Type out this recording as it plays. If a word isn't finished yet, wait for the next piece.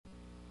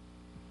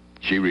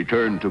She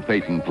returned to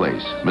Peyton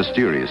Place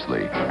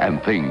mysteriously,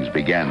 and things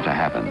began to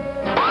happen.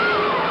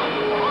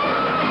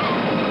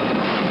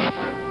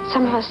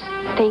 Some of us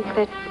think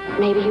that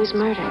maybe he was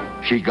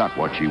murdered. She got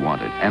what she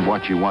wanted, and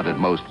what she wanted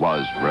most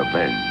was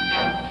revenge.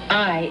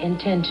 I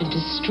intend to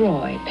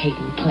destroy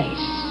Peyton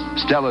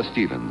Place. Stella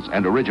Stevens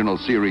and original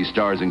series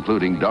stars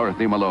including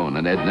Dorothy Malone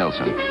and Ed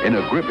Nelson in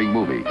a gripping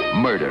movie,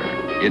 Murder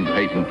in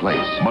Peyton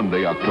Place.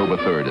 Monday, October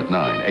 3rd at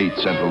 9, 8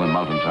 Central and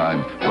Mountain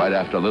Time, right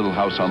after Little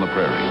House on the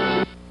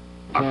Prairie.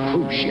 A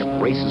cruise ship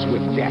races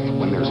with death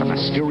when there's a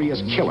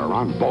mysterious killer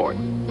on board.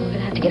 We're gonna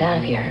have to get out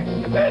of here.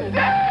 They're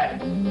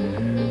dead!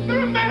 There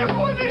are men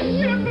aboard this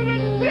ship that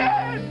are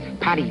dead!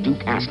 Patty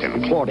Duke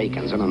Aston, Claude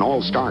Akins, and an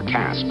all-star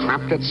cast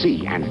trapped at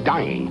sea and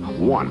dying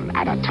one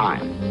at a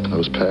time.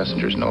 Those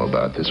passengers know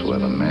about this. We'll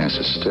have a mass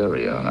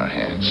hysteria on our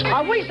hands.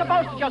 Are we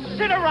supposed to just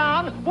sit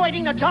around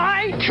waiting to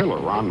die? Killer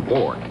on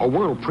Board, a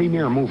world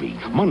premiere movie.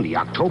 Monday,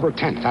 October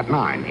 10th at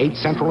 9, 8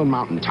 Central and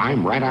Mountain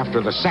Time, right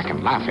after the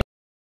second Laugh